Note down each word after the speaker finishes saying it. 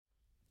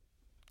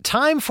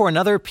Time for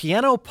another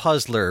piano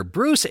puzzler.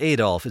 Bruce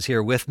Adolph is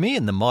here with me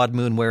in the Maud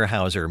Moon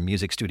Weyerhaeuser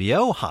Music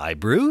Studio. Hi,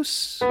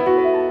 Bruce.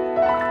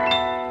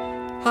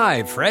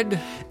 Hi, Fred.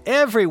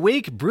 Every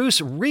week,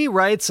 Bruce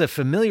rewrites a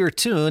familiar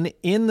tune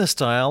in the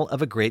style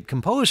of a great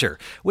composer.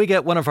 We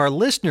get one of our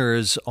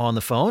listeners on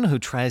the phone who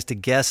tries to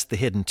guess the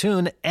hidden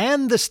tune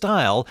and the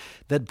style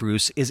that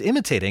Bruce is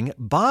imitating.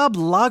 Bob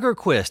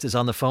Lagerquist is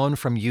on the phone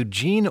from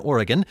Eugene,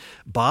 Oregon.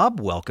 Bob,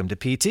 welcome to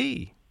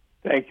PT.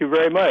 Thank you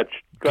very much.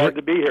 Glad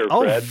to be here, Fred.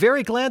 Oh,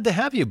 very glad to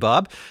have you,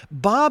 Bob.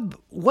 Bob,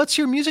 what's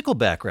your musical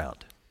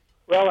background?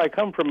 Well, I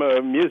come from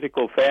a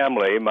musical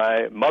family.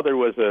 My mother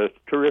was a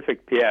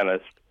terrific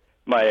pianist.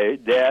 My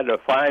dad, a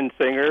fine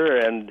singer,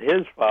 and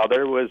his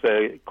father was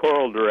a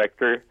choral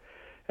director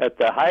at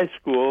the high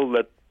school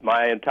that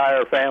my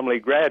entire family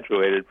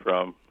graduated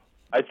from.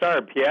 I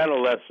started piano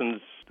lessons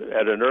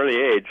at an early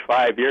age,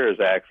 5 years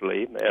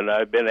actually, and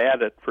I've been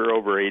at it for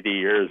over 80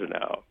 years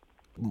now.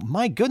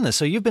 My goodness,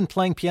 so you've been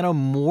playing piano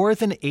more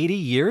than 80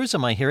 years?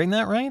 Am I hearing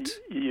that right?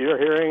 You're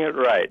hearing it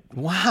right.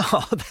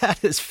 Wow, that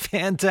is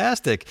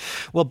fantastic.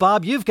 Well,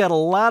 Bob, you've got a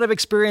lot of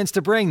experience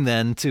to bring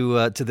then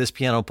to this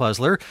piano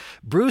puzzler.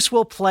 Bruce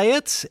will play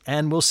it,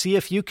 and we'll see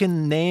if you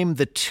can name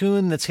the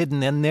tune that's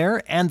hidden in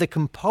there and the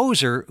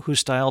composer whose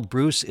style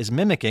Bruce is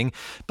mimicking.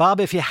 Bob,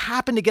 if you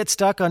happen to get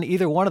stuck on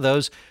either one of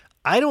those,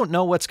 I don't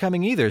know what's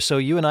coming either, so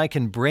you and I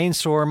can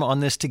brainstorm on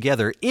this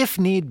together if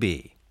need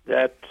be.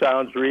 That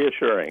sounds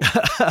reassuring.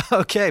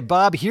 Okay,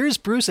 Bob, here's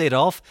Bruce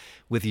Adolph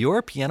with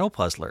your piano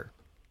puzzler.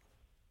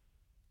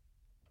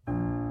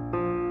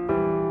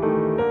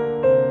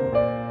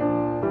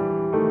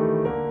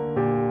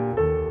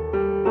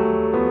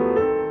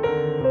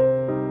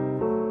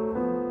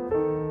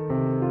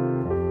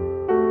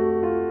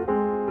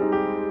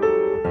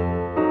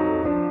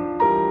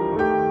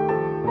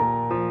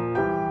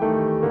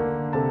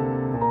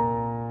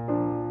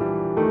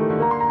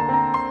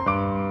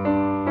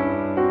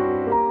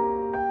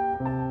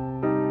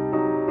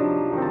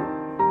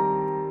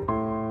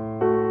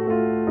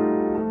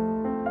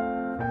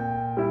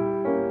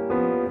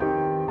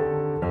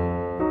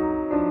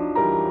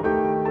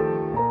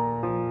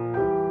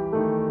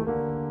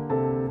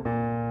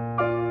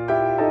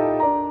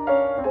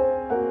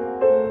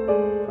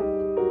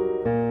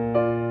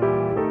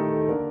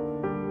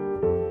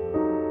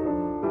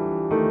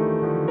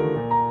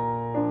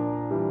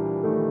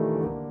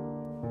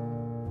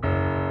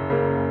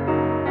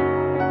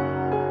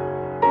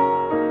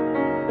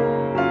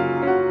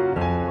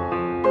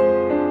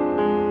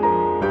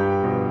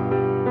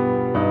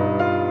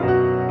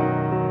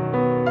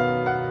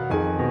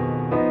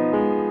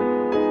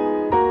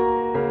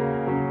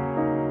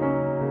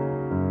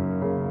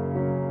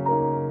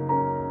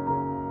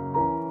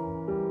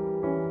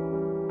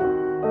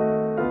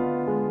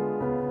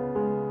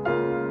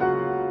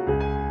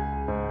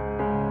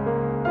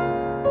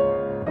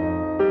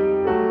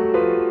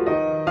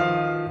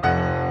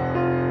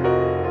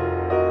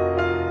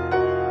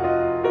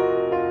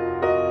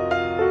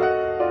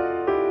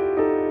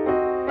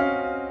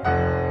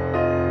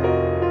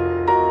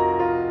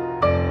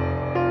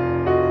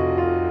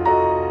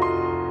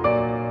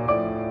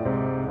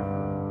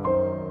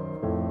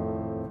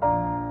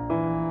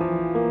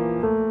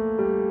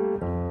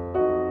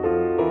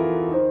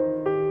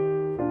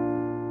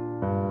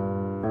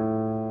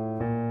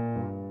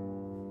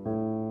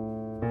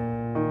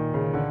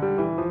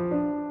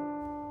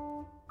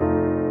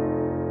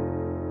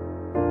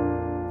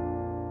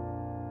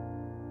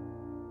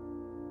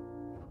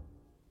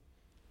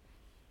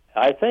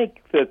 I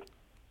think that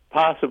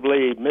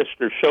possibly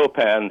Mr.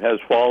 Chopin has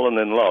fallen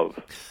in love.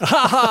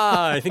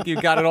 I think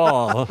you got it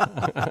all.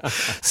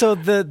 So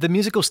the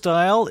musical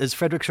style is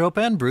Frédéric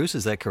Chopin, Bruce,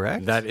 is that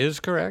correct? That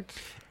is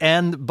correct.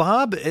 And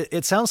Bob,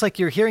 it sounds like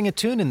you're hearing a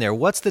tune in there.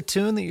 What's the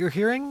tune that you're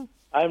hearing?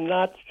 I'm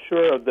not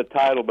sure of the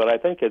title, but I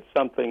think it's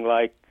something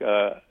like,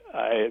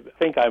 I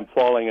think I'm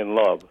falling in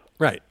love.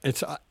 Right.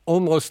 It's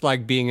almost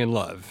like being in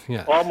love.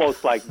 Yeah.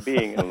 Almost like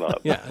being in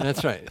love. Yeah,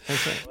 that's right.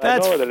 That's right. I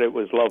know that it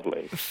was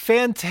lovely.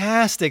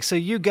 Fantastic. So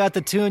you got the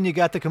tune, you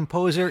got the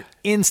composer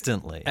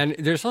instantly. And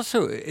there's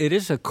also, it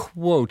is a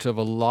quote of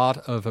a lot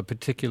of a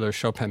particular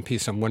Chopin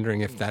piece. I'm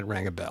wondering if that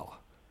rang a bell.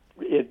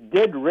 It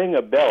did ring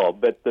a bell,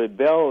 but the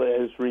bell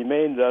has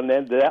remained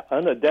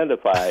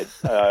unidentified.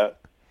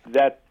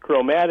 That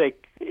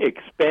chromatic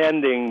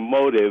expanding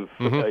motive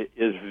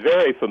is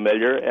very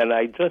familiar, and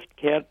I just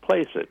can't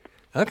place it.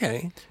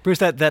 Okay. Bruce,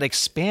 that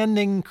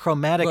expanding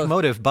chromatic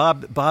motive,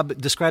 Bob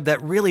described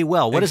that really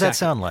well. What does that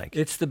sound like?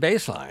 It's the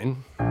bass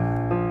line.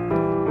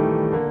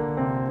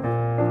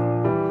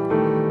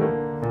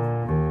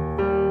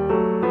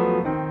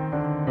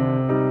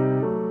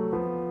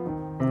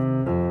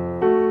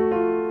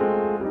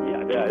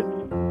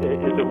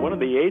 Is it one of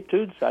the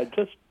etudes?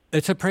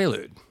 It's a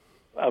prelude.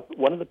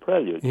 One of the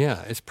preludes.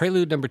 Yeah, it's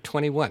prelude number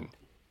 21.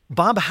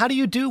 Bob, how do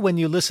you do when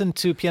you listen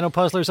to piano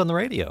puzzlers on the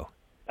radio?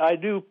 I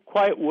do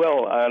quite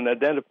well on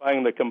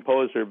identifying the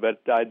composer,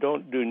 but I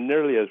don't do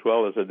nearly as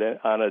well as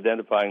on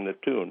identifying the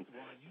tune.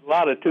 a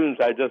lot of tunes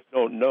I just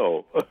don't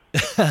know.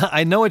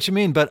 I know what you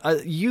mean,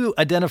 but you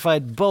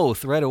identified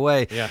both right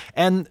away. Yeah.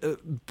 And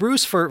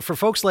Bruce, for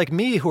folks like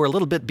me who are a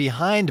little bit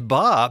behind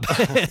Bob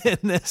in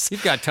this,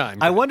 You've got time.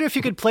 I wonder if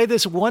you could play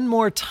this one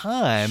more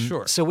time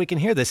Sure. so we can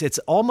hear this. It's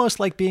almost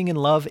like being in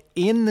love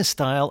in the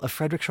style of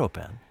Frédéric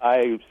Chopin.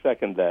 I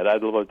second that.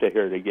 I'd love to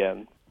hear it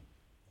again.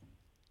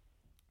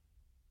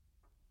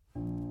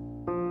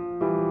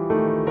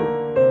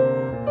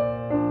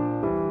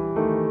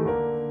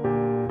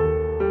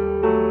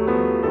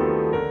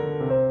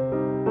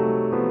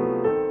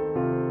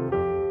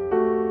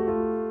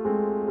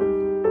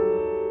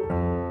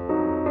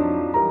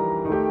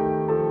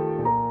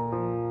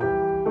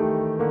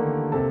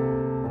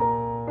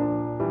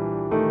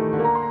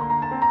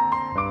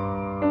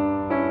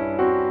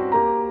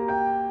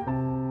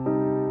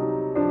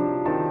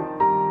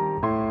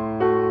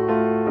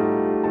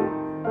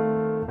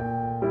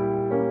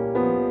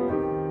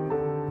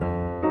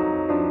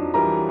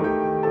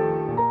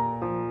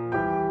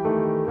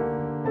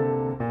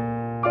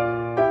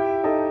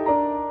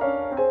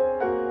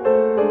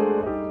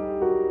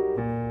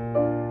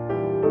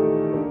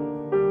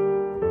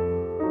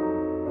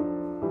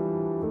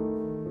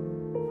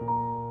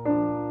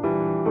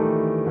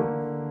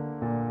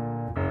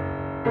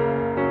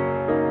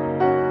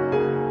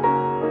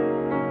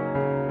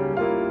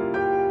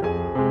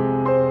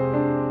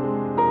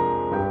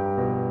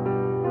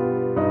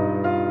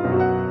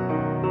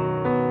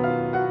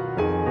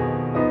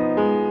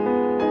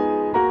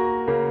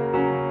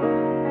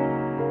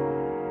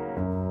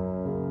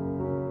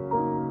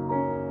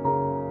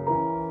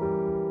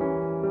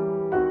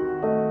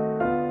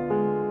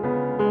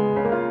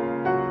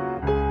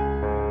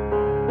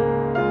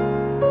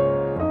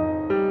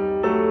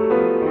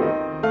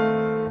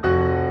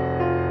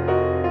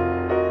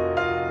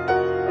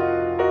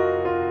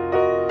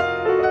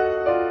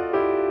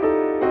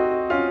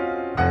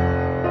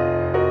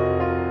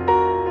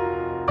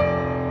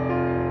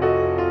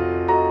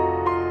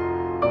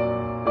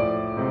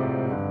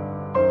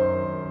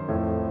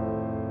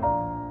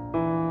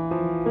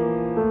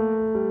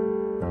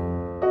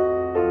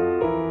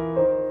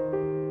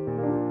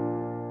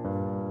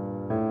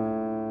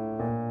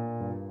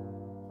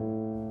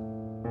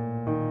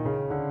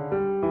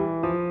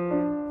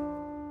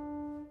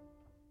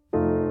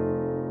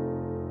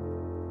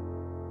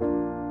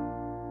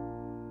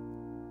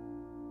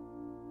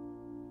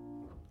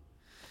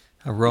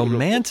 A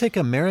romantic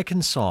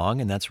American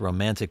song, and that's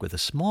romantic with a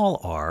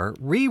small r,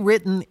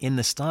 rewritten in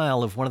the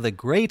style of one of the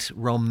great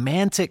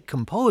romantic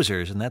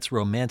composers, and that's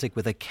romantic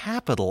with a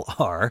capital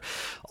R,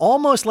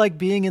 almost like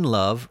being in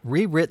love,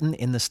 rewritten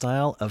in the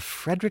style of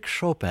Frédéric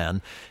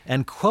Chopin,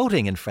 and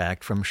quoting, in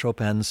fact, from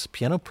Chopin's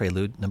Piano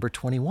Prelude No.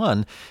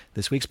 21,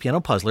 this week's Piano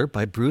Puzzler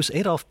by Bruce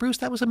Adolphe. Bruce,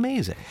 that was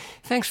amazing.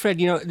 Thanks, Fred.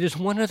 You know, there's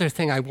one other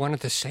thing I wanted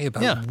to say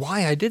about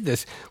why I did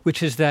this,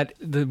 which is that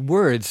the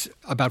words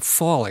about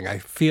falling, I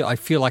feel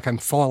like I'm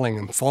falling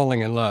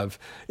in love.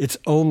 It's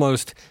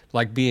almost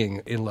like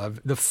being in love.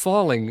 The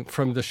falling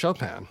from the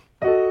Chopin.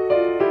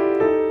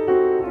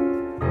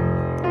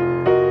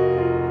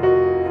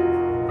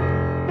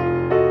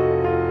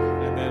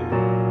 And then,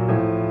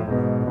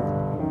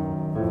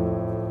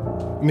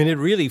 I mean, it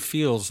really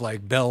feels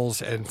like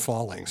bells and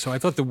falling. So I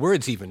thought the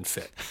words even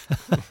fit.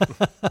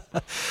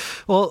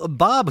 Well,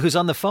 Bob, who's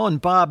on the phone,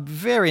 Bob,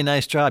 very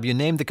nice job. You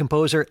named the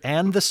composer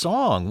and the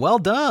song. Well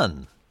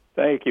done.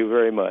 Thank you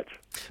very much.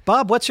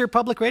 Bob, what's your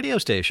public radio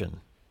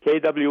station?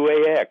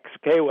 KWAX,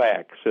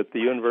 KWAX at the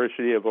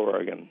University of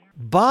Oregon.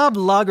 Bob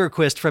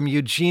Lagerquist from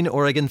Eugene,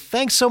 Oregon,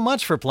 thanks so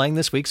much for playing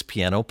this week's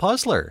Piano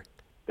Puzzler.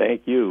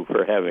 Thank you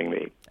for having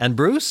me. And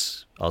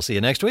Bruce, I'll see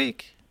you next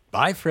week.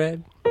 Bye,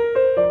 Fred.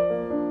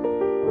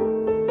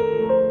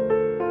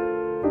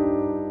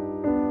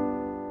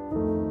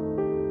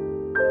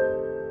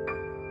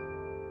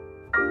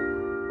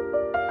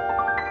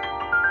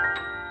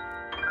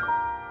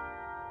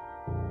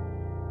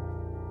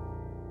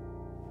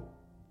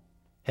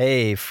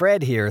 Hey,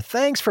 Fred here.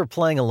 Thanks for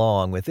playing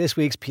along with this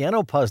week's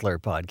Piano Puzzler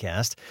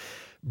podcast.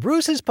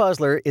 Bruce's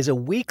Puzzler is a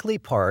weekly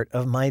part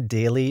of my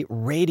daily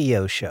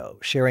radio show,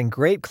 sharing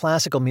great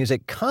classical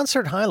music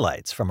concert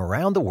highlights from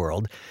around the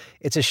world.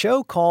 It's a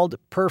show called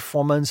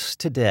Performance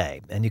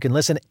Today, and you can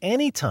listen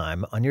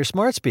anytime on your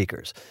smart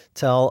speakers.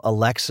 Tell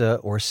Alexa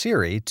or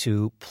Siri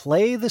to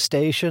play the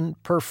station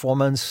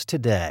Performance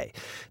Today.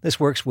 This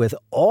works with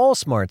all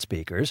smart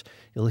speakers.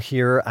 You'll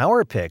hear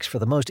our picks for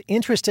the most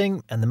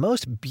interesting and the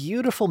most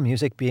beautiful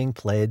music being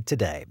played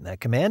today. That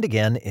command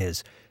again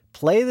is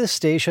play the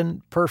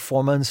station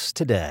Performance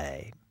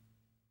Today.